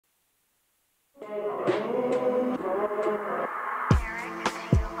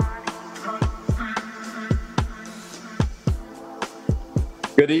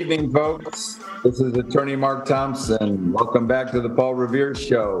Good evening, folks. This is Attorney Mark Thompson. Welcome back to the Paul Revere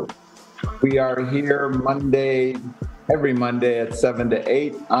Show. We are here every Monday at 7 to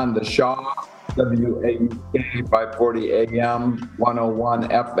 8 on the Shaw, WAUK 540 AM, 101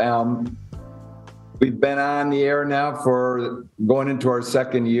 FM. We've been on the air now for going into our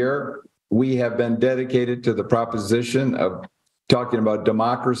second year. We have been dedicated to the proposition of talking about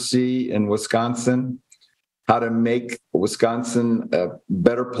democracy in Wisconsin, how to make Wisconsin a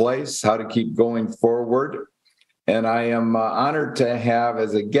better place, how to keep going forward. And I am honored to have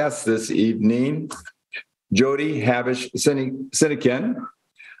as a guest this evening, Jodi Habush Sinykin,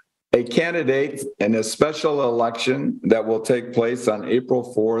 a candidate in a special election that will take place on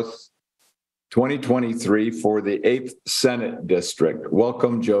April 4th, 2023 for the 8th Senate District.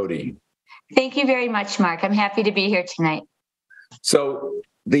 Welcome, Jodi. Thank you very much, Mark. I'm happy to be here tonight. So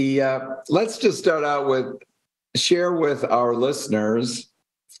let's just start out with share with our listeners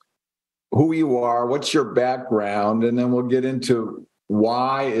who you are, what's your background, and then we'll get into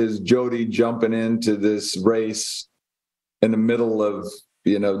why is Jodi jumping into this race in the middle of,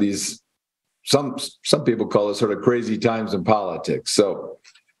 these, some people call it sort of crazy times in politics. So,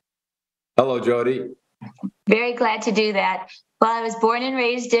 hello, Jodi. Very glad to do that. Well, I was born and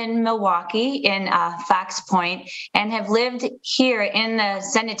raised in Milwaukee in Fox Point and have lived here in the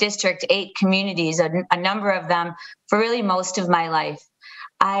Senate District 8 communities, a number of them, for really most of my life.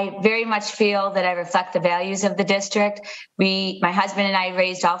 I very much feel that I reflect the values of the district. My husband and I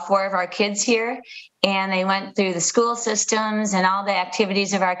raised all 4 of our kids here, and they went through the school systems and all the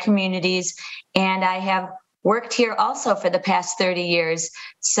activities of our communities. And I have worked here also for the past 30 years.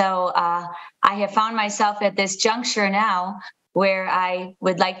 So I have found myself at this juncture now where I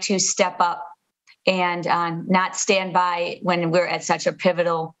would like to step up and not stand by when we're at such a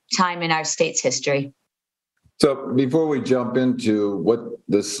pivotal time in our state's history. So before we jump into what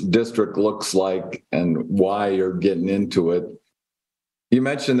this district looks like and why you're getting into it, you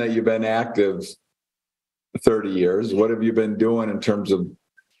mentioned that you've been active 30 years. What have you been doing in terms of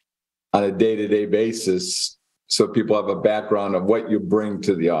on a day-to-day basis so people have a background of what you bring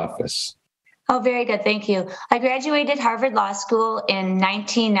to the office? Oh, very good. Thank you. I graduated Harvard Law School in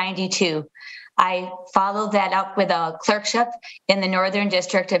 1992. I followed that up with a clerkship in the Northern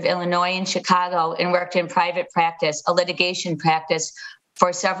District of Illinois in Chicago and worked in private practice, a litigation practice,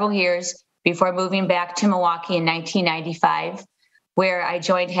 for several years before moving back to Milwaukee in 1995, where I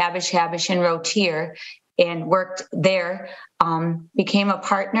joined Habush and Rotier and worked there, became a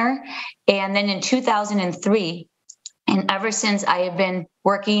partner. And then in 2003, and ever since, I have been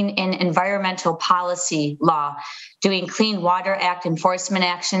working in environmental policy law, doing Clean Water Act enforcement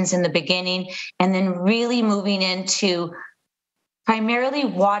actions in the beginning, and then really moving into primarily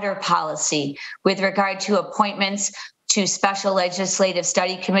water policy with regard to appointments to special legislative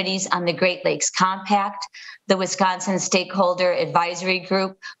study committees on the Great Lakes Compact, the Wisconsin Stakeholder Advisory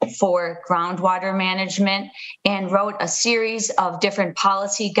Group for groundwater management, and wrote a series of different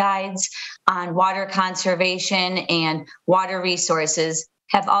policy guides on water conservation and water resources.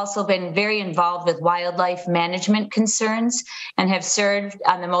 Have also been very involved with wildlife management concerns and have served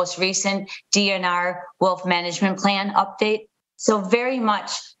on the most recent DNR Wolf Management Plan update. So very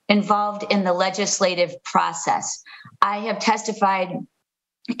much involved in the legislative process. I have testified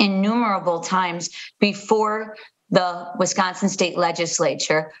innumerable times before the Wisconsin State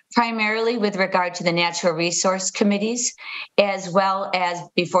Legislature, primarily with regard to the natural resource committees, as well as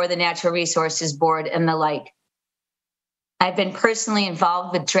before the Natural Resources Board and the like. I've been personally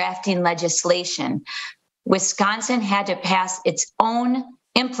involved with drafting legislation. Wisconsin had to pass its own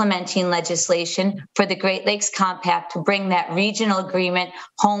implementing legislation for the Great Lakes Compact to bring that regional agreement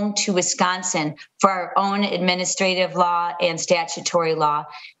home to Wisconsin for our own administrative law and statutory law.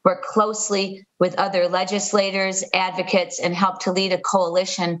 Work closely with other legislators, advocates, and help to lead a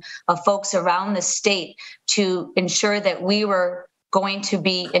coalition of folks around the state to ensure that we were going to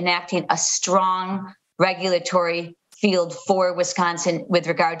be enacting a strong regulatory field for Wisconsin with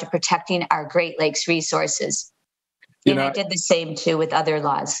regard to protecting our Great Lakes resources. And I did the same, too, with other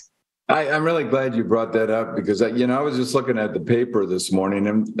laws. I'm really glad you brought that up because, I was just looking at the paper this morning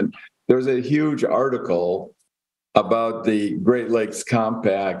and there's a huge article about the Great Lakes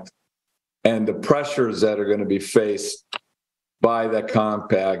Compact and the pressures that are going to be faced by that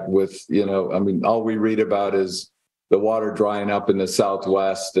compact with, all we read about is the water drying up in the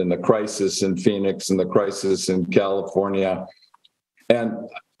Southwest and the crisis in Phoenix and the crisis in California. And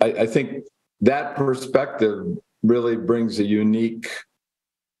I think that perspective really brings a unique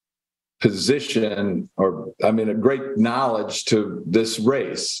position a great knowledge to this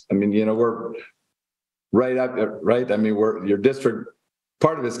race. We're right up, right? Your district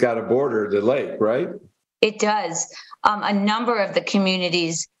part of it's got to border the lake, right? It does. A number of the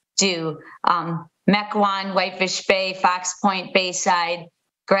communities do. Mequon, Whitefish Bay, Fox Point, Bayside,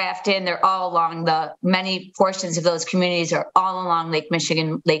 Grafton, they're all along many portions of those communities are all along Lake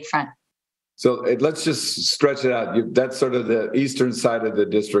Michigan lakefront. So let's just stretch it out. That's sort of the eastern side of the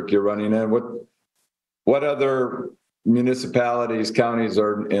district you're running in. What other municipalities, counties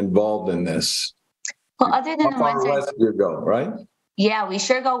are involved in this? Well, other than how far west do you go, right? Yeah, we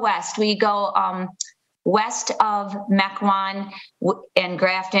sure go west. We go west of Mequon and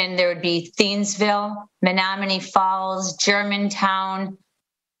Grafton. There would be Thiensville, Menominee Falls, Germantown,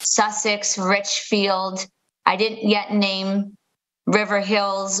 Sussex, Richfield. I didn't yet name River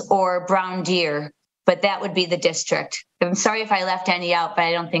Hills or Brown Deer, but that would be the district. I'm sorry if I left any out, but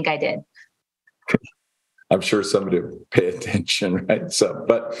I don't think I did. I'm sure somebody will pay attention, right? So,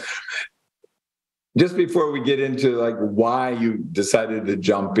 but just before we get into like why you decided to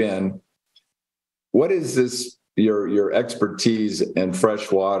jump in, what is this, your expertise in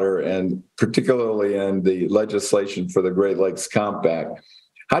freshwater and particularly in the legislation for the Great Lakes Compact?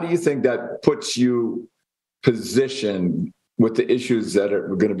 How do you think that puts you positioned with the issues that are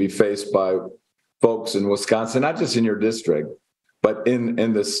going to be faced by folks in Wisconsin, not just in your district, but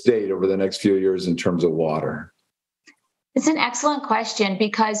in the state over the next few years in terms of water? It's an excellent question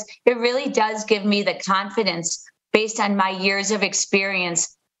because it really does give me the confidence based on my years of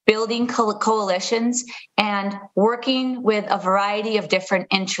experience building coalitions and working with a variety of different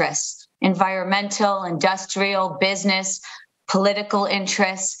interests, environmental, industrial, business, political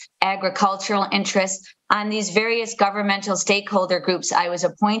interests, agricultural interests, on these various governmental stakeholder groups I was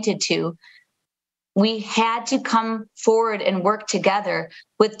appointed to. We had to come forward and work together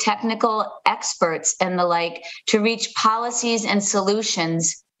with technical experts and the like to reach policies and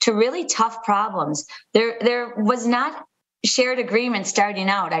solutions to really tough problems. There was not shared agreement starting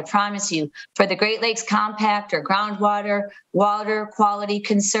out, I promise you, for the Great Lakes Compact or groundwater, water quality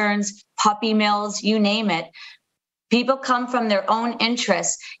concerns, puppy mills, you name it. People come from their own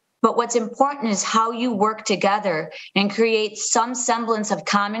interests, but what's important is how you work together and create some semblance of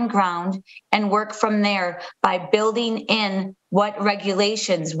common ground and work from there by building in what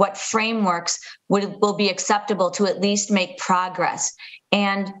regulations, what frameworks will be acceptable to at least make progress.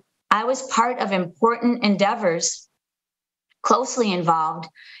 And I was part of important endeavors closely involved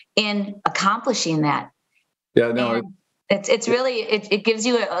in accomplishing that. Yeah, no. It's really, it gives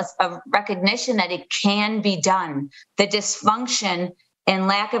you a recognition that it can be done. The dysfunction and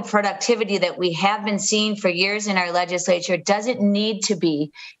lack of productivity that we have been seeing for years in our legislature doesn't need to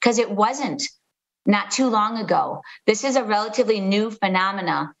be, because it wasn't not too long ago. This is a relatively new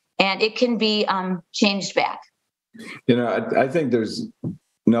phenomena, and it can be changed back. You know, I think there's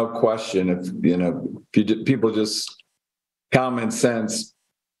no question if people just common sense.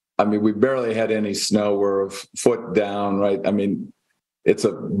 I mean, we barely had any snow. We're a foot down, right? I mean, it's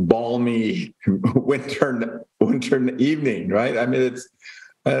a balmy winter evening, right? I mean,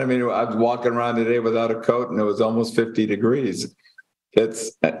 I was walking around today without a coat and it was almost 50 degrees.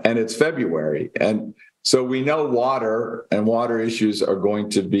 It's February. And so we know water and water issues are going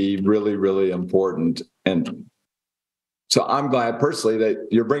to be really, really important. And so I'm glad personally that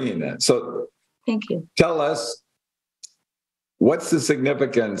you're bringing that. So thank you. Tell us, what's the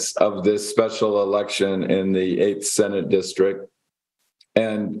significance of this special election in the 8th Senate District?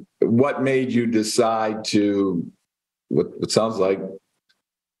 And what made you decide to, what sounds like,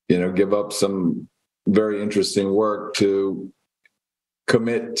 give up some very interesting work to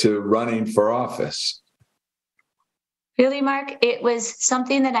commit to running for office? Really, Mark, it was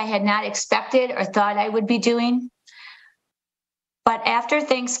something that I had not expected or thought I would be doing. But after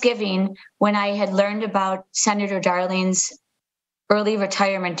Thanksgiving, when I had learned about Senator Darling's early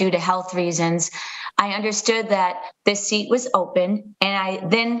retirement due to health reasons, I understood that this seat was open, and I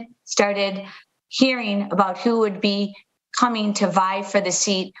then started hearing about who would be coming to vie for the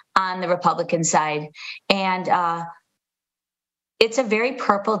seat on the Republican side. And it's a very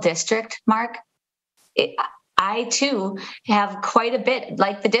purple district, Mark. I, too, have quite a bit,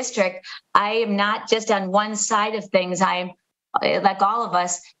 like the district. I am not just on one side of things. I'm, like all of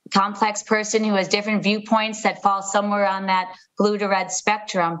us, complex person who has different viewpoints that fall somewhere on that blue to red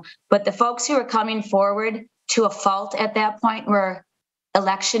spectrum. But the folks who are coming forward to a fault at that point were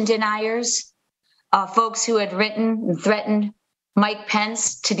election deniers, folks who had written and threatened Mike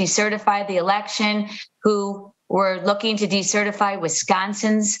Pence to decertify the election, who were looking to decertify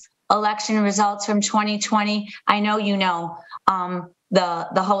Wisconsin's election results from 2020. I know you know the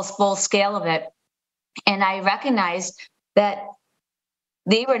whole full scale of it. And I recognized that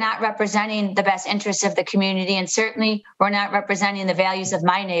they were not representing the best interests of the community, and certainly were not representing the values of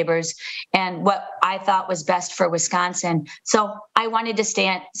my neighbors and what I thought was best for Wisconsin. So I wanted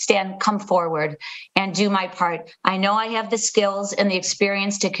to come forward and do my part. I know I have the skills and the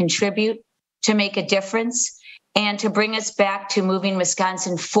experience to contribute, to make a difference, and to bring us back to moving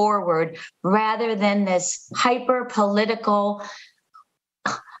Wisconsin forward rather than this hyper-political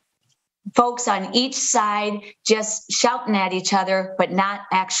folks on each side just shouting at each other, but not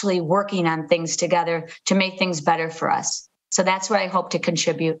actually working on things together to make things better for us. So that's what I hope to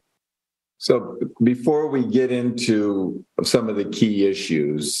contribute. So before we get into some of the key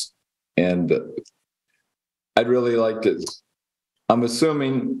issues, and I'd really like to, I'm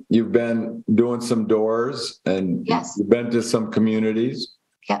assuming you've been doing some doors and Yes. You've been to some communities.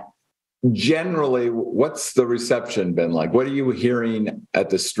 Yep. Generally, what's the reception been like? What are you hearing at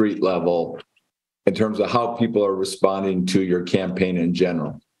the street level in terms of how people are responding to your campaign in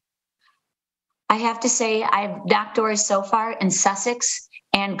general? I have to say I've knocked doors so far in Sussex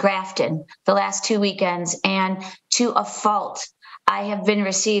and Grafton the last 2 weekends, and to a fault, I have been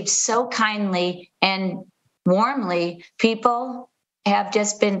received so kindly and warmly. People have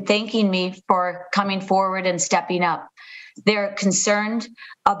just been thanking me for coming forward and stepping up. They're concerned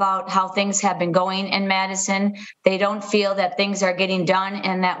about how things have been going in Madison. They don't feel that things are getting done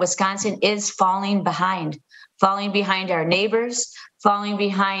and that Wisconsin is falling behind our neighbors, falling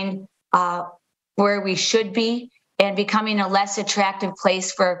behind where we should be, and becoming a less attractive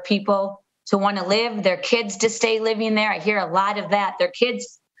place for people to want to live, their kids to stay living there. I hear a lot of that. Their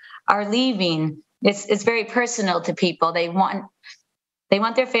kids are leaving. It's very personal to people. They want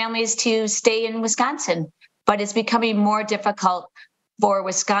their families to stay in Wisconsin, but it's becoming more difficult for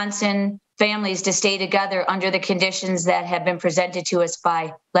Wisconsin families to stay together under the conditions that have been presented to us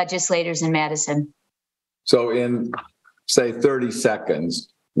by legislators in Madison. So in, say, 30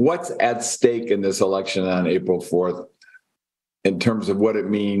 seconds, what's at stake in this election on April 4th in terms of what it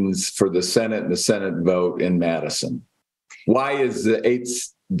means for the Senate and the Senate vote in Madison? Why is the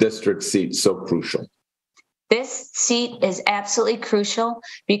 8th district seat so crucial? This seat is absolutely crucial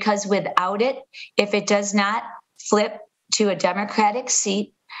because without it, if it does not flip to a Democratic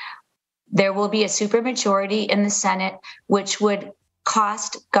seat, there will be a supermajority in the Senate, which would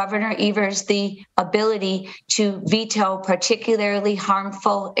cost Governor Evers the ability to veto particularly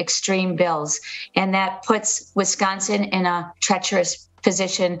harmful extreme bills. And that puts Wisconsin in a treacherous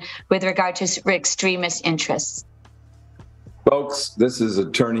position with regard to extremist interests. Folks, this is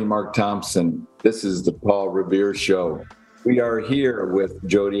Attorney Mark Thompson. This is the Paul Revere Show. We are here with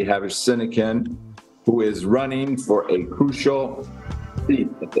Jodi Habush Sinykin, who is running for a crucial seat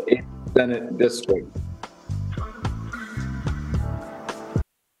at the 8th Senate District.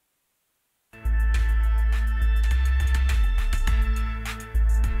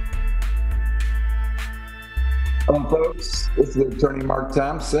 Hello, folks. This is Attorney Mark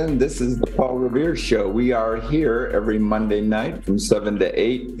Thompson. This is the Paul Revere Show. We are here every Monday night from 7 to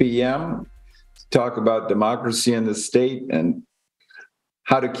 8 p.m. to talk about democracy in the state and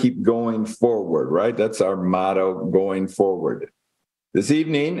how to keep going forward, right? That's our motto, going forward. This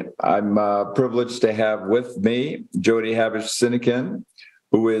evening, I'm privileged to have with me Jodi Habush Sinykin,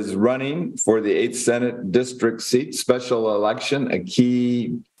 who is running for the 8th Senate District seat, special election, a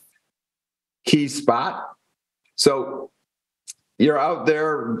key spot. So you're out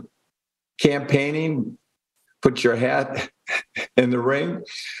there campaigning, put your hat in the ring.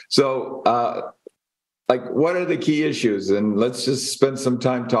 So what are the key issues? And let's just spend some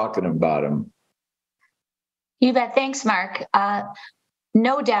time talking about them. You bet. Thanks, Mark.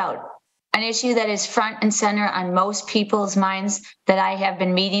 No doubt, an issue that is front and center on most people's minds that I have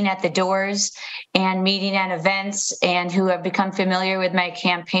been meeting at the doors and meeting at events and who have become familiar with my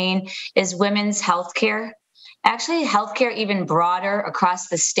campaign is women's health care. Actually, healthcare even broader across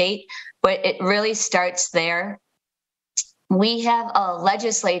the state, but it really starts there. We have a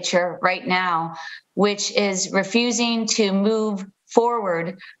legislature right now which is refusing to move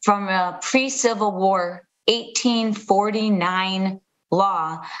forward from a pre-Civil War 1849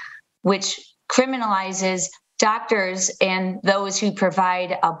 law, which criminalizes doctors and those who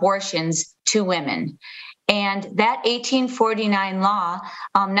provide abortions to women. And that 1849 law,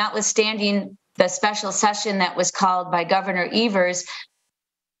 notwithstanding the special session that was called by Governor Evers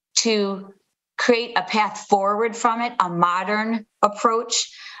to create a path forward from it, a modern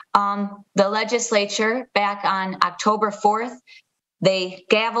approach. The legislature back on October 4th, they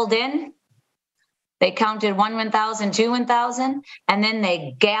gavelled in, they counted 1,000, 2,000, and then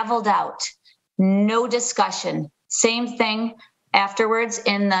they gavelled out. No discussion. Same thing afterwards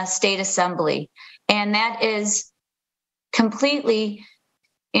in the state assembly. And that is completely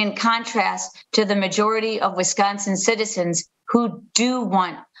in contrast to the majority of Wisconsin citizens who do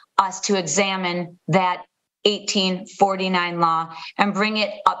want us to examine that 1849 law and bring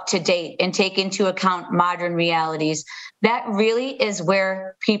it up to date and take into account modern realities. That really is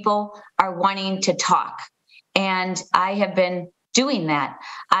where people are wanting to talk. And I have been doing that.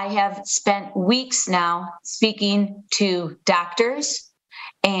 I have spent weeks now speaking to doctors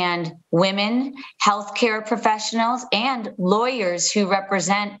and women, healthcare professionals, and lawyers who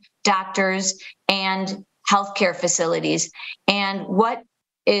represent doctors and healthcare facilities. And what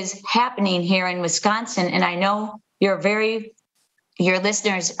is happening here in Wisconsin, and I know your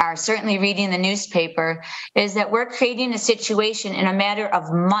listeners are certainly reading the newspaper, is that we're creating a situation in a matter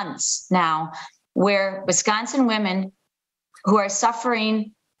of months now where Wisconsin women who are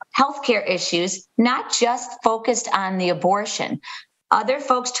suffering healthcare issues, not just focused on the abortion. Other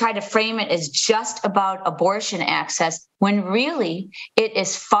folks try to frame it as just about abortion access, when really it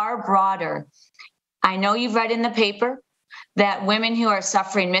is far broader. I know you've read in the paper that women who are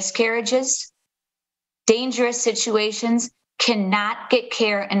suffering miscarriages, dangerous situations, cannot get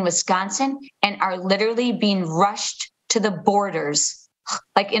care in Wisconsin and are literally being rushed to the borders,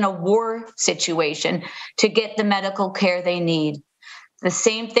 like in a war situation, to get the medical care they need. The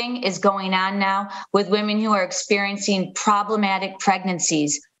same thing is going on now with women who are experiencing problematic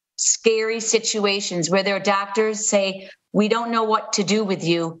pregnancies, scary situations where their doctors say, we don't know what to do with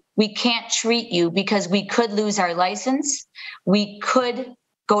you. We can't treat you because we could lose our license. We could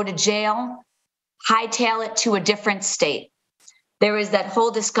go to jail, hightail it to a different state. There is that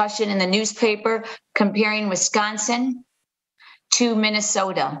whole discussion in the newspaper comparing Wisconsin to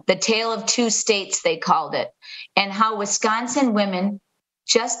Minnesota, the tale of two states, they called it, and how Wisconsin women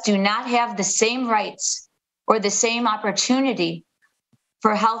just do not have the same rights or the same opportunity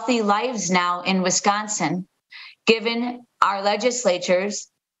for healthy lives now in Wisconsin, given our legislature's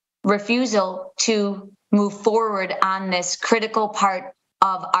refusal to move forward on this critical part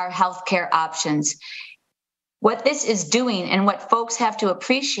of our healthcare options. What this is doing, and what folks have to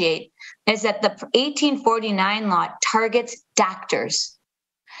appreciate, is that the 1849 law targets doctors.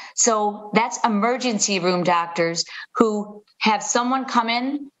 So that's emergency room doctors who have someone come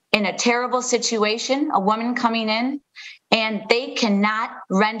in a terrible situation, a woman coming in, and they cannot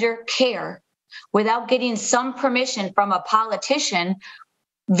render care without getting some permission from a politician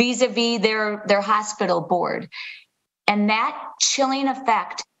vis-a-vis their hospital board. And that chilling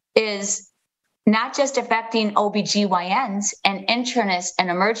effect is not just affecting OBGYNs and internists and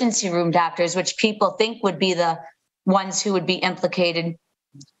emergency room doctors, which people think would be the ones who would be implicated,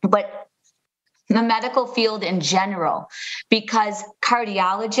 but the medical field in general, because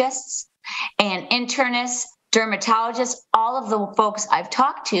cardiologists and internists, dermatologists, all of the folks I've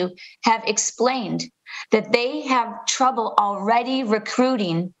talked to have explained that they have trouble already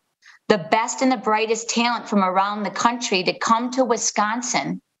recruiting the best and the brightest talent from around the country to come to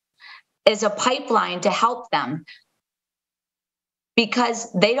Wisconsin as a pipeline to help them,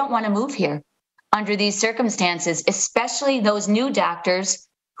 because they don't want to move here under these circumstances, especially those new doctors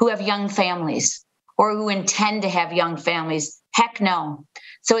who have young families or who intend to have young families. Heck no.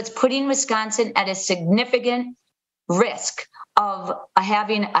 So it's putting Wisconsin at a significant risk of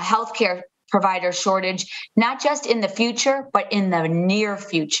having a healthcare provider shortage, not just in the future, but in the near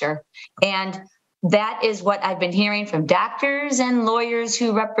future. And that is what I've been hearing from doctors and lawyers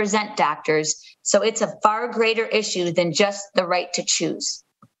who represent doctors. So it's a far greater issue than just the right to choose.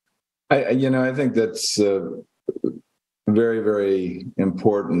 I think that's very, very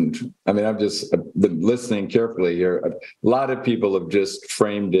important. I mean, I've just been listening carefully here. A lot of people have just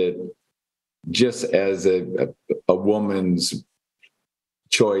framed it just as a woman's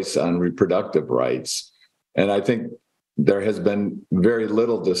choice on reproductive rights. And I think there has been very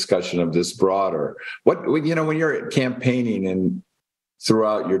little discussion of this broader. When you're campaigning and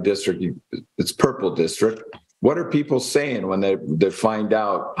throughout your district, it's purple district, what are people saying when they find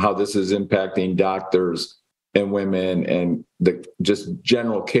out how this is impacting doctors and women and the just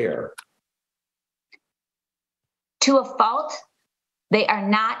general care? To a fault, they are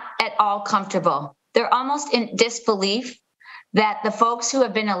not at all comfortable. They're almost in disbelief that the folks who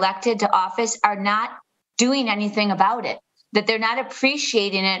have been elected to office are not doing anything about it, that they're not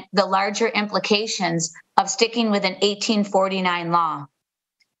appreciating it, the larger implications of sticking with an 1849 law.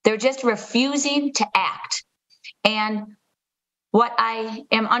 They're just refusing to act. And what I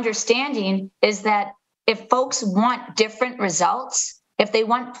am understanding is that if folks want different results, if they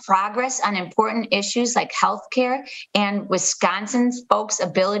want progress on important issues like healthcare and Wisconsin's folks'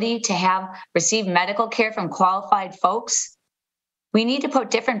 ability to receive medical care from qualified folks, we need to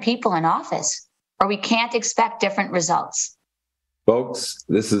put different people in office, or we can't expect different results. Folks,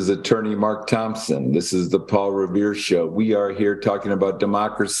 this is Attorney Mark Thompson. This is the Paul Revere Show. We are here talking about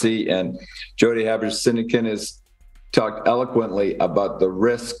democracy, and Jodi Habush Sinykin has talked eloquently about the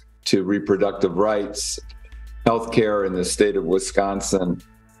risk to reproductive rights, healthcare in the state of Wisconsin,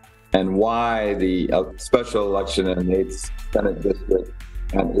 and why the special election in the 8th Senate District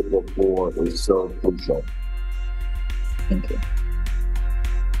on April 4 is so crucial. Thank you.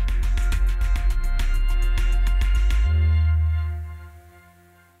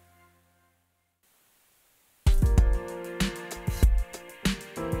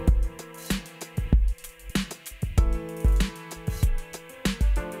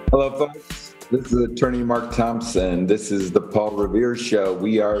 Hello, folks. This is Attorney Mark Thompson. This is the Paul Revere Show.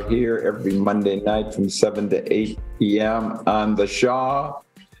 We are here every Monday night from 7 to 8 p.m. on the Shaw,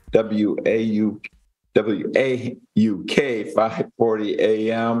 WAUK 540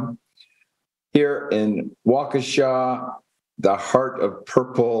 AM. Here in Waukesha, the heart of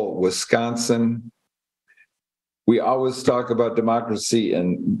purple Wisconsin. We always talk about democracy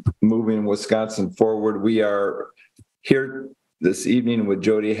and moving Wisconsin forward. We are here this evening with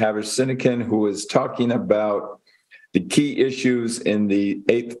Jodi Habush Sinykin, who is talking about the key issues in the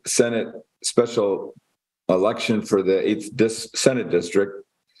 8th Senate special election for the 8th Senate District.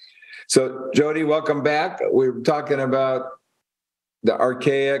 So, Jodi, welcome back. We're talking about the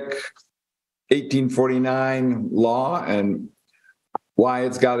archaic 1849 law and why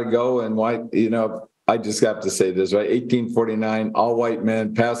it's got to go, and why, I just have to say this, right? 1849, all white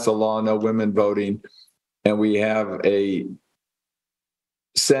men passed the law, no women voting, and we have a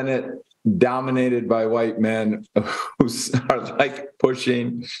Senate dominated by white men who are like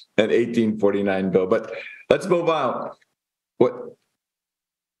pushing an 1849 bill. But let's move on.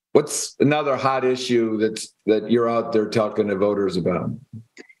 What's another hot issue that you're out there talking to voters about?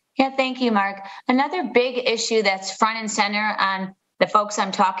 Yeah, thank you, Mark. Another big issue that's front and center on the folks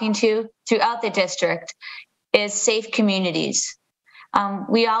I'm talking to throughout the district is safe communities.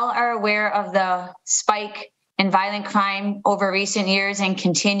 We all are aware of the spike in violent crime over recent years and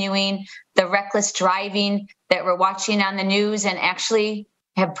continuing, the reckless driving that we're watching on the news and actually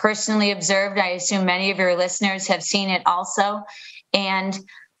have personally observed. I assume many of your listeners have seen it also. And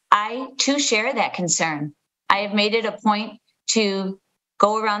I too share that concern. I have made it a point to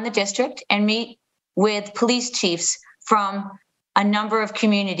go around the district and meet with police chiefs from a number of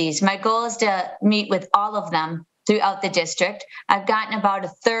communities. My goal is to meet with all of them throughout the district. I've gotten about a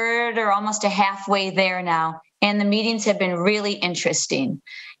third or almost a halfway there now, and the meetings have been really interesting.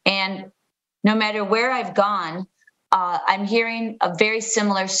 And no matter where I've gone, I'm hearing a very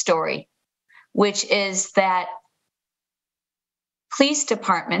similar story, which is that police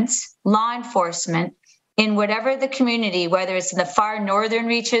departments, law enforcement, in whatever the community, whether it's in the far northern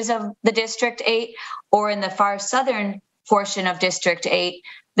reaches of the District 8 or in the far southern portion of District 8,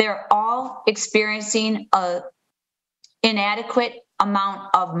 they're all experiencing an inadequate amount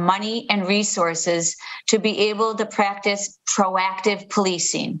of money and resources to be able to practice proactive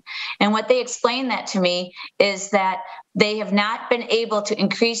policing. And what they explain that to me is that they have not been able to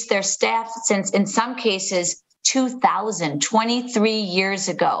increase their staff since, in some cases, 23 years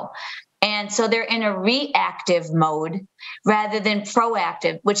ago. And so they're in a reactive mode rather than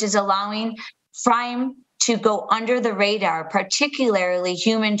proactive, which is allowing crime to go under the radar, particularly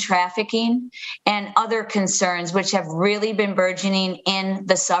human trafficking and other concerns, which have really been burgeoning in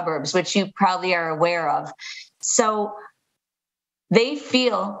the suburbs, which you probably are aware of. So they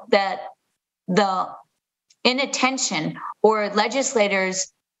feel that the inattention or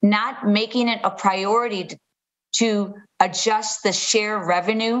legislators not making it a priority to adjust the share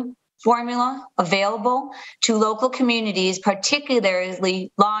revenue formula available to local communities,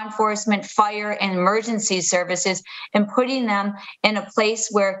 particularly law enforcement, fire, and emergency services, and putting them in a place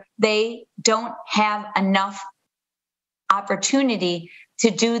where they don't have enough opportunity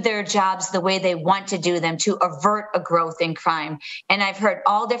to do their jobs the way they want to do them, to avert a growth in crime. And I've heard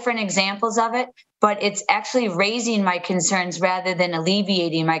all different examples of it, but it's actually raising my concerns rather than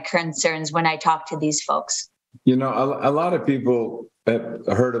alleviating my concerns when I talk to these folks. A lot of people have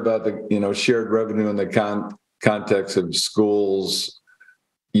heard about the, shared revenue in the context of schools.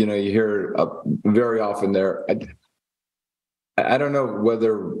 You hear very often there. I don't know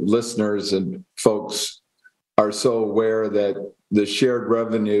whether listeners and folks are so aware that the shared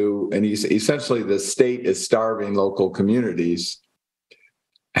revenue, and essentially the state is starving local communities,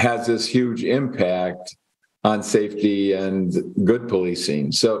 has this huge impact on safety and good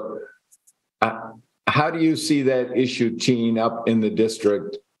policing. So how do you see that issue teeing up in the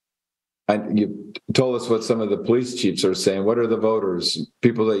district? And you told us what some of the police chiefs are saying. What are the voters,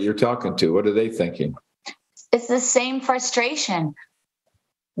 people that you're talking to? What are they thinking? it's the same frustration.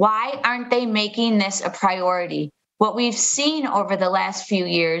 Why aren't they making this a priority? What we've seen over the last few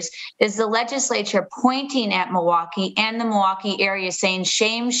years is the legislature pointing at Milwaukee and the Milwaukee area saying,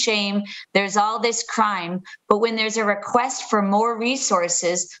 shame, shame, there's all this crime. But when there's a request for more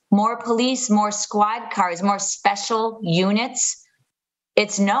resources, more police, more squad cars, more special units,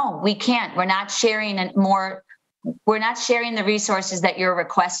 it's no, we can't. We're not sharing the resources that you're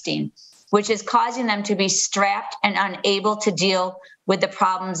requesting, which is causing them to be strapped and unable to deal with the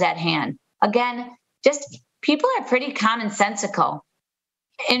problems at hand. Again, just people are pretty commonsensical.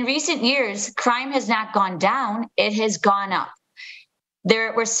 In recent years, crime has not gone down, it has gone up.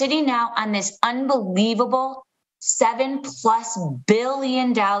 We're sitting now on this unbelievable $7+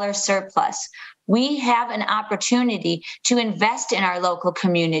 billion surplus. We have an opportunity to invest in our local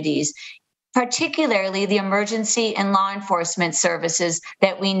communities, particularly the emergency and law enforcement services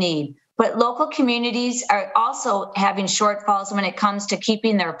that we need. But local communities are also having shortfalls when it comes to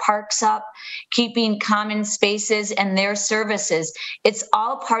keeping their parks up, keeping common spaces and their services. It's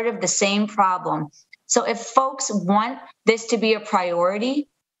all part of the same problem. So if folks want this to be a priority,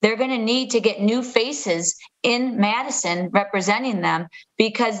 they're going to need to get new faces in Madison representing them,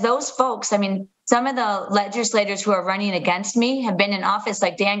 because those folks, I mean, some of the legislators who are running against me have been in office,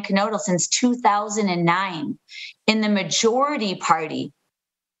 like Dan Knodel, since 2009 in the majority party.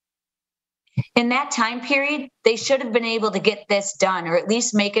 In that time period, they should have been able to get this done, or at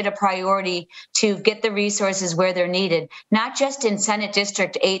least make it a priority to get the resources where they're needed, not just in Senate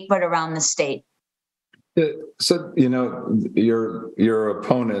District 8, but around the state. So, your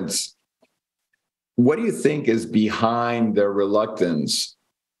opponents, what do you think is behind their reluctance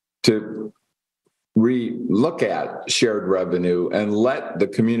to look at shared revenue and let the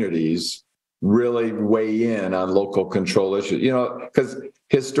communities really weigh in on local control issues? Because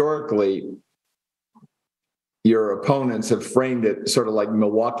historically, your opponents have framed it sort of like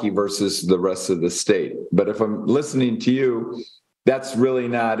Milwaukee versus the rest of the state. But if I'm listening to you, that's really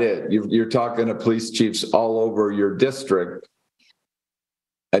not it. You're talking to police chiefs all over your district,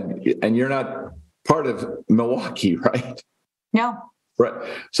 and you're not part of Milwaukee, right? No. Right.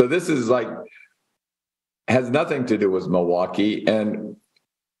 So this is has nothing to do with Milwaukee, and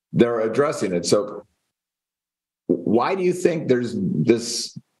they're addressing it. So why do you think there's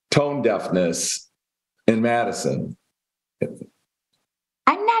this tone deafness in Madison?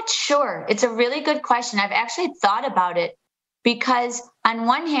 I'm not sure. It's a really good question. I've actually thought about it, because on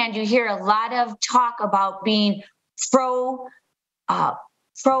one hand, you hear a lot of talk about being pro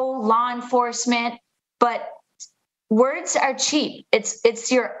law enforcement, but words are cheap.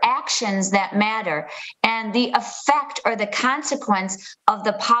 It's your actions that matter, and the effect or the consequence of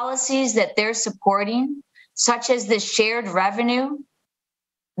the policies that they're supporting, such as the shared revenue,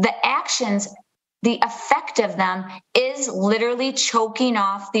 the actions, the effect of them is literally choking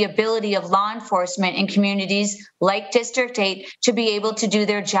off the ability of law enforcement in communities like District 8 to be able to do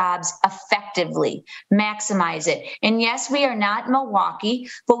their jobs effectively, maximize it. And yes, we are not Milwaukee,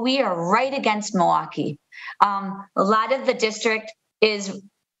 but we are right against Milwaukee. A lot of the district is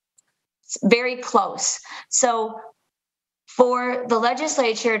very close. So for the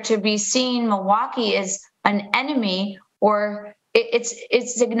legislature to be seeing Milwaukee as an enemy, or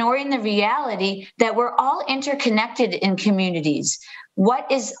it's ignoring the reality that we're all interconnected in communities. What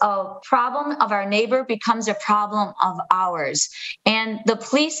is a problem of our neighbor becomes a problem of ours. And the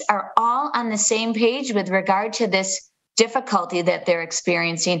police are all on the same page with regard to this difficulty that they're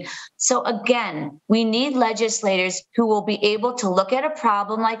experiencing. So again, we need legislators who will be able to look at a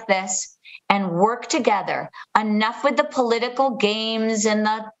problem like this and work together. Enough with the political games and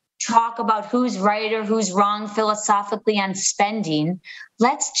the talk about who's right or who's wrong philosophically on spending.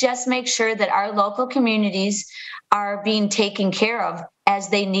 Let's just make sure that our local communities are being taken care of as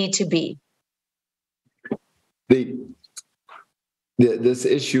they need to be. This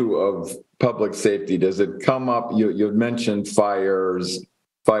issue of public safety, does it come up? You mentioned fire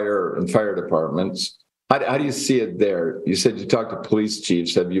and fire departments. How do you see it there? You said you talked to police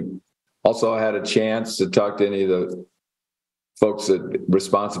chiefs. Have you also had a chance to talk to any of the folks that are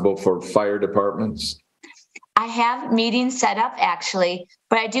responsible for fire departments? I have meetings set up, actually,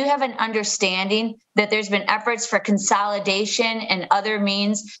 but I do have an understanding that there's been efforts for consolidation and other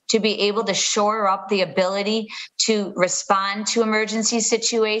means to be able to shore up the ability to respond to emergency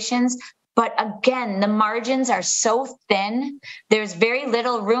situations. But again, the margins are so thin, there's very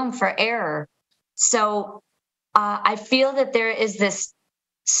little room for error. So I feel that there is this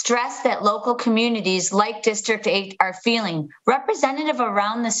stress that local communities like District 8 are feeling, representative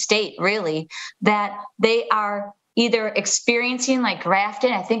around the state, really, that they are either experiencing, like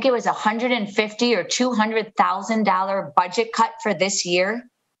Grafton, I think it was $150,000 or $200,000 budget cut for this year.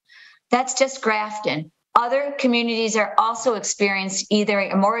 That's just Grafton. Other communities are also experiencing either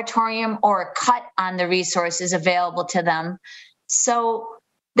a moratorium or a cut on the resources available to them. So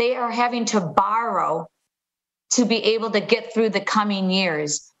they are having to borrow to be able to get through the coming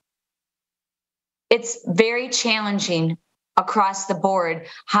years. It's very challenging across the board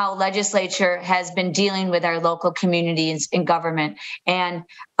how legislature has been dealing with our local communities in government. And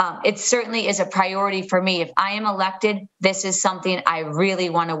it certainly is a priority for me. If I am elected, this is something I really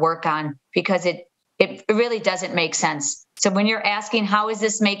want to work on, because it really doesn't make sense. So when you're asking, how is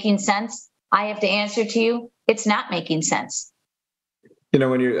this making sense? I have to answer to you, it's not making sense. You know,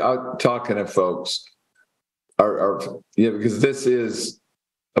 when you're out talking to folks, because this is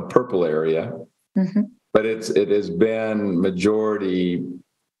a purple area, mm-hmm. but it has been majority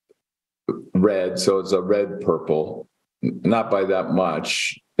red, so it's a red purple, not by that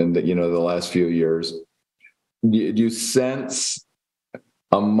much in the last few years. Do you sense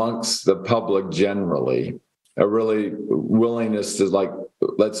amongst the public generally a really willingness to, like,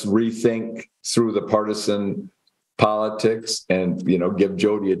 let's rethink through the partisan politics and give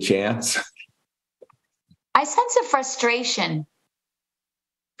Jodi a chance? I sense a frustration.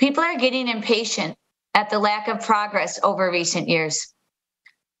 People are getting impatient at the lack of progress over recent years.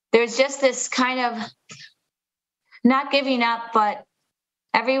 There's just this kind of not giving up, but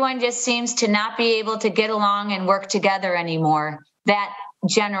everyone just seems to not be able to get along and work together anymore. That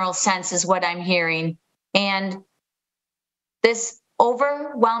general sense is what I'm hearing. And this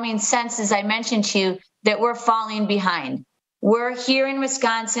overwhelming sense, as I mentioned to you, that we're falling behind. We're here in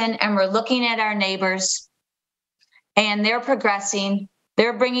Wisconsin and we're looking at our neighbors and they're progressing.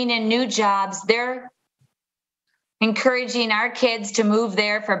 They're bringing in new jobs. They're encouraging our kids to move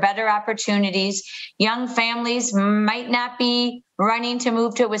there for better opportunities. Young families might not be running to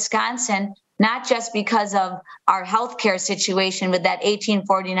move to Wisconsin, not just because of our healthcare situation with that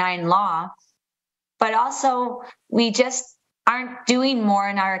 1849 law, but also we just aren't doing more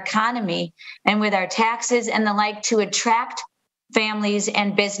in our economy and with our taxes and the like to attract families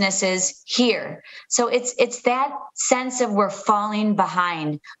and businesses here. So it's that sense of we're falling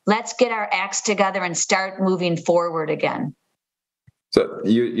behind. Let's get our acts together and start moving forward again. So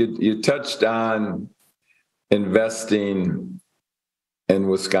you touched on investing in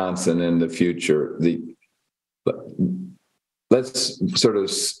Wisconsin in the future. Let's sort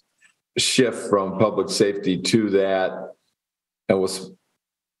of shift from public safety to that, and we'll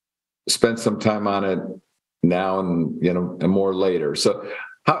spend some time on it now and more later. So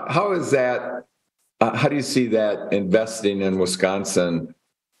how is that? How do you see that investing in Wisconsin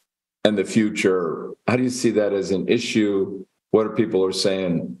and the future? How do you see that as an issue? What are people are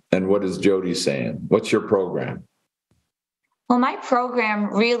saying, and what is Jodi saying? What's your program? Well, my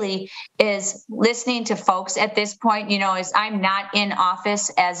program really is listening to folks at this point, as I'm not in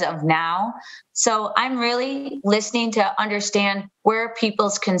office as of now. So I'm really listening to understand where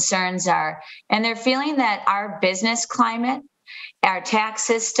people's concerns are. And they're feeling that our business climate, our tax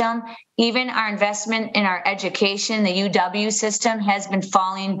system, even our investment in our education, the UW system, has been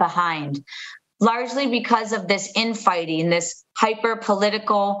falling behind, largely because of this infighting, this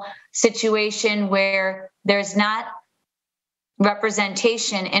hyper-political situation where there's not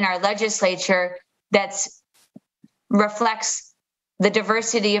representation in our legislature that reflects the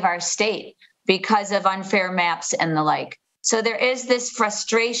diversity of our state because of unfair maps and the like. So there is this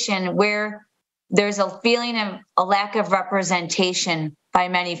frustration where there's a feeling of a lack of representation by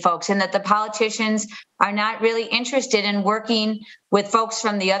many folks, and that the politicians are not really interested in working with folks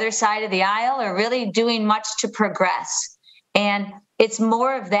from the other side of the aisle or really doing much to progress. And it's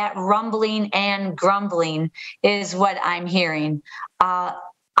more of that rumbling and grumbling is what I'm hearing.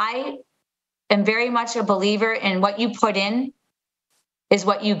 I am very much a believer in what you put in is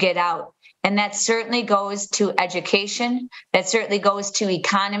what you get out. And that certainly goes to education, that certainly goes to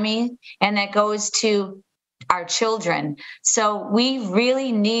economy, and that goes to our children. So we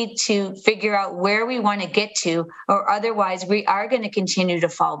really need to figure out where we want to get to, or otherwise we are going to continue to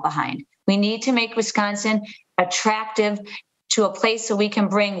fall behind. We need to make Wisconsin attractive to a place so we can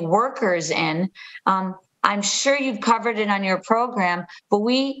bring workers in. I'm sure you've covered it on your program, but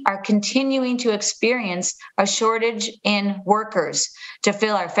we are continuing to experience a shortage in workers to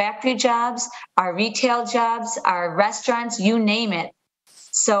fill our factory jobs, our retail jobs, our restaurants, you name it.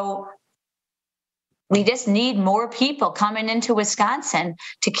 So we just need more people coming into Wisconsin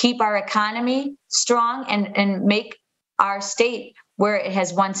to keep our economy strong and make our state where it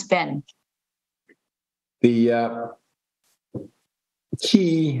has once been. The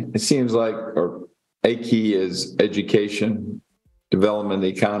key, it seems like, or A key is education, development of the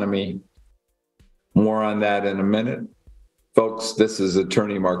economy. More on that in a minute. Folks, this is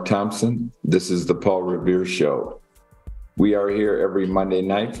Attorney Mark Thompson. This is the Paul Revere Show. We are here every Monday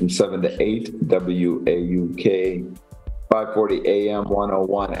night from 7 to 8, WAUK, 540 AM,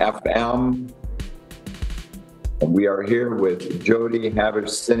 101 FM. And we are here with Jodi Habush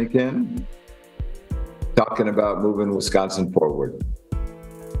Sinykin, talking about moving Wisconsin forward.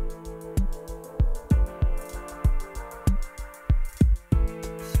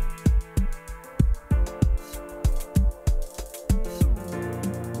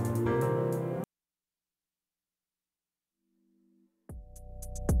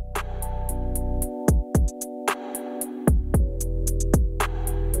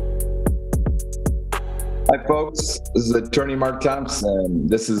 Hi, folks. This is Attorney Mark Thompson.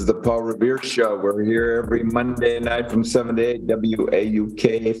 This is the Paul Revere Show. We're here every Monday night from 7 to 8,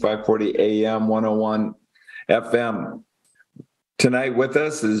 WAUK, 540 AM, 101 FM. Tonight with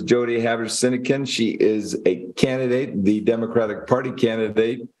us is Jodi Habush Sinykin. She is a candidate, the Democratic Party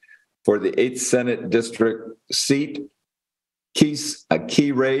candidate for the 8th Senate District seat, a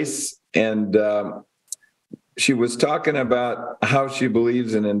key race, and she was talking about how she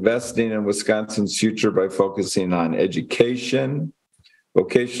believes in investing in Wisconsin's future by focusing on education,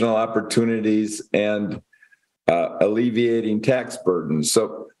 vocational opportunities, and alleviating tax burdens.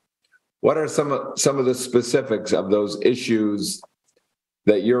 So what are some of the specifics of those issues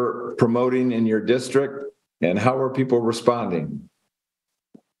that you're promoting in your district, and how are people responding?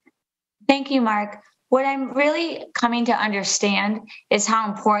 Thank you, Mark. What I'm really coming to understand is how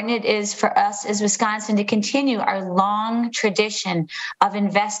important it is for us as Wisconsin to continue our long tradition of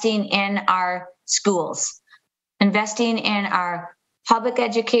investing in our schools, investing in our public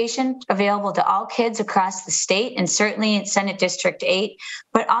education available to all kids across the state and certainly in Senate District 8,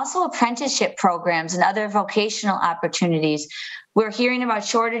 but also apprenticeship programs and other vocational opportunities. We're hearing about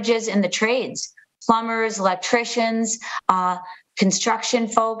shortages in the trades, plumbers, electricians, construction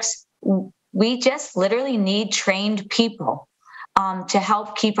folks. We just literally need trained people to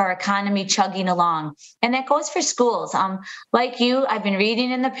help keep our economy chugging along. And that goes for schools. Like you, I've been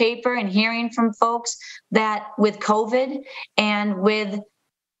reading in the paper and hearing from folks that with COVID and with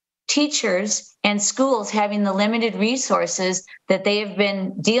teachers and schools having the limited resources that they have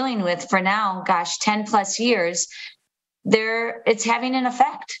been dealing with for now, 10 plus years, it's having an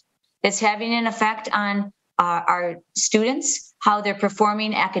effect. It's having an effect on our students, how they're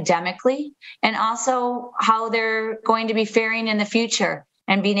performing academically, and also how they're going to be faring in the future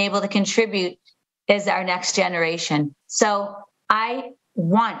and being able to contribute as our next generation. So I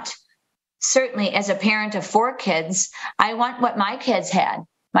want, certainly as a parent of 4 kids, I want what my kids had.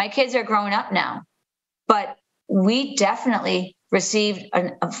 My kids are grown up now, but we definitely received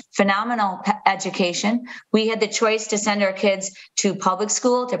a phenomenal education. We had the choice to send our kids to public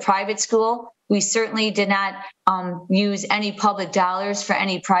school, to private school. We certainly did not use any public dollars for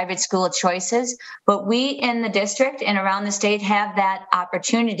any private school choices, but we in the district and around the state have that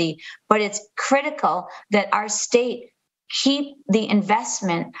opportunity. But it's critical that our state keep the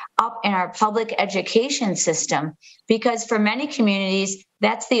investment up in our public education system, because for many communities,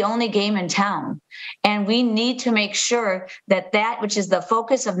 that's the only game in town. And we need to make sure that which is the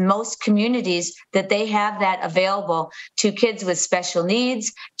focus of most communities, that they have that available to kids with special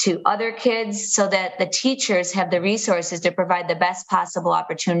needs, to other kids, so that the teachers have the resources to provide the best possible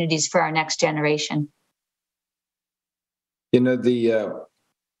opportunities for our next generation. You know,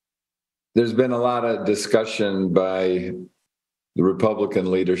 there's been a lot of discussion by the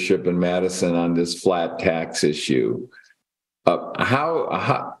Republican leadership in Madison on this flat tax issue.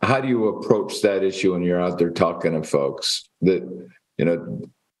 How do you approach that issue when you're out there talking to folks? That, you know,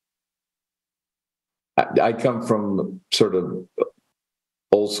 I come from sort of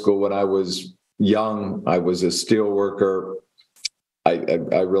old school. When I was young, I was a steel worker. I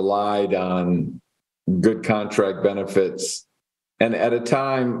relied on good contract benefits, and at a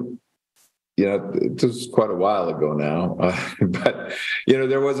time, you know, it was quite a while ago now, but, you know,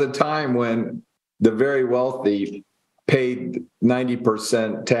 there was a time when the very wealthy paid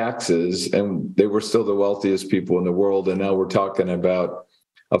 90% taxes, and they were still the wealthiest people in the world. And now we're talking about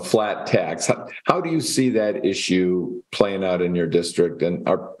a flat tax. How do you see that issue playing out in your district? And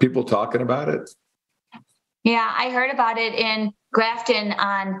are people talking about it? Yeah, I heard about it in Grafton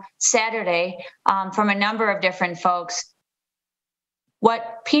on Saturday from a number of different folks.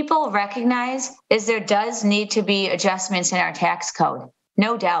 What people recognize is there does need to be adjustments in our tax code,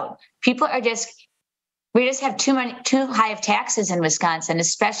 no doubt. We just have too high of taxes in Wisconsin,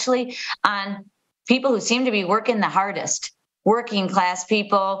 especially on people who seem to be working the hardest. working class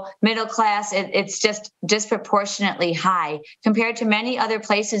people, middle class. It's just disproportionately high compared to many other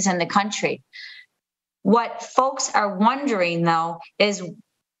places in the country. What folks are wondering, though, is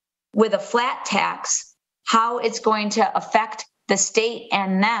with a flat tax, how it's going to affect the state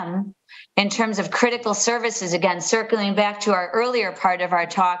and them in terms of critical services. Again, circling back to our earlier part of our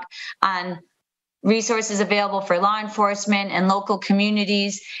talk on resources available for law enforcement and local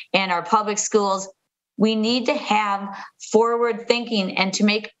communities and our public schools. We need to have forward thinking and to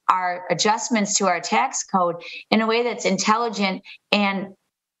make our adjustments to our tax code in a way that's intelligent and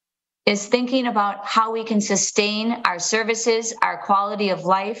is thinking about how we can sustain our services, our quality of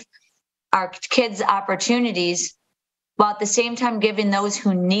life, our kids' opportunities, while at the same time giving those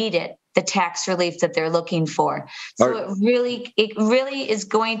who need it the tax relief that they're looking for. So it really is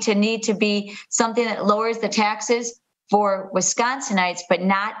going to need to be something that lowers the taxes for Wisconsinites, but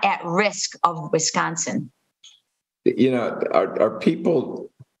not at risk of Wisconsin. Are people,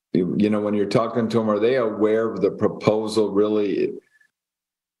 when you're talking to them, are they aware of the proposal really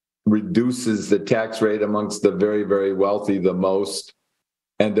reduces the tax rate amongst the very, very wealthy the most,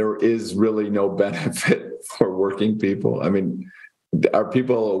 and there is really no benefit for working people? I mean, are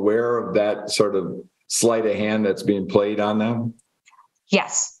people aware of that sort of sleight of hand that's being played on them?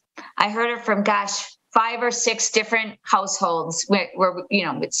 Yes. I heard it from, 5 or 6 different households where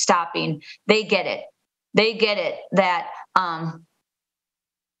with stopping. They get it. They get it that the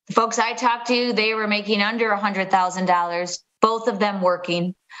folks I talked to, they were making under $100,000, both of them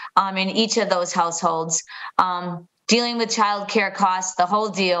working in each of those households, dealing with childcare costs, the whole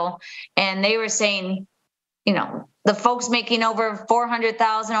deal. And they were saying, the folks making over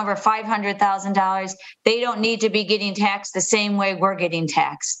 $400,000, over $500,000, they don't need to be getting taxed the same way we're getting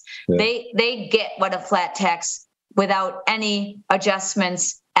taxed. Yeah. They get what a flat tax without any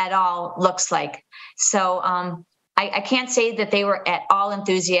adjustments at all looks like. So I can't say that they were at all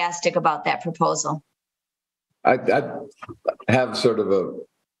enthusiastic about that proposal. I have sort of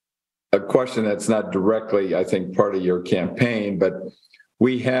a question that's not directly, I think, part of your campaign, but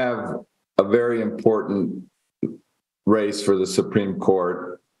we have a very important race for the Supreme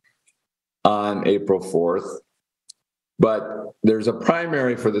Court on April 4th, but there's a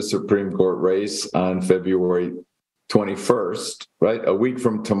primary for the Supreme Court race on February 21st, right? A week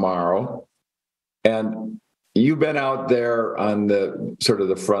from tomorrow. And you've been out there on the sort of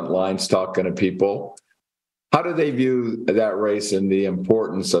the front lines talking to people. How do they view that race and the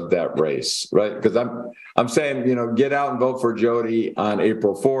importance of that race, right? Because I'm saying, get out and vote for Jodi on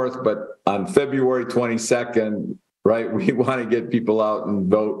April 4th, but on February 22nd, right, we want to get people out and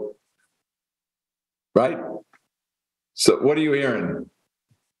vote, right? So what are you hearing?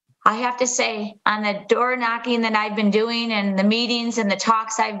 I have to say, on the door knocking that I've been doing and the meetings and the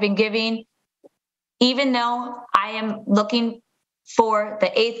talks I've been giving, even though I am looking for the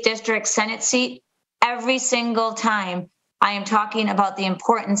 8th District Senate seat, every single time I am talking about the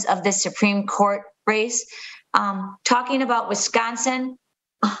importance of this Supreme Court race, talking about Wisconsin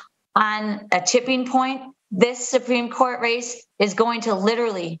on a tipping point. This Supreme Court race is going to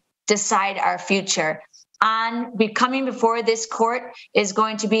literally decide our future. Coming before this court is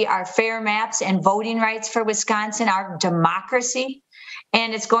going to be our fair maps and voting rights for Wisconsin, our democracy.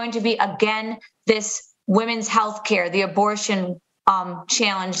 And it's going to be, again, this women's health care, the abortion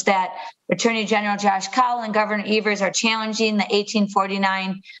challenge that Attorney General Josh Cowell and Governor Evers are challenging, the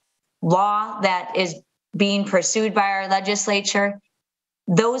 1849 law that is being pursued by our legislature.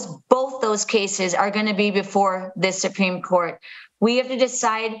 Both those cases are going to be before this Supreme Court. We have to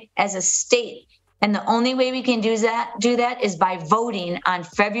decide as a state, and the only way we can do that is by voting on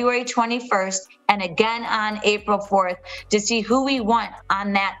February 21st and again on April 4th to see who we want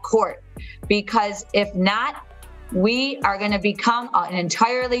on that court. Because if not, we are going to become an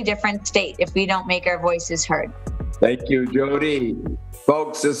entirely different state if we don't make our voices heard. Thank you, Jodi.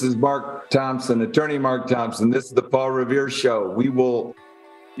 Folks, this is Mark Thompson, Attorney Mark Thompson. This is the Paul Revere Show. We will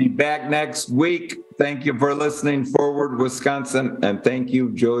be back next week. Thank you for listening. Forward, Wisconsin. And thank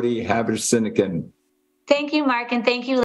you, Jodi Habush Sinykin. Thank you, Mark, and thank you.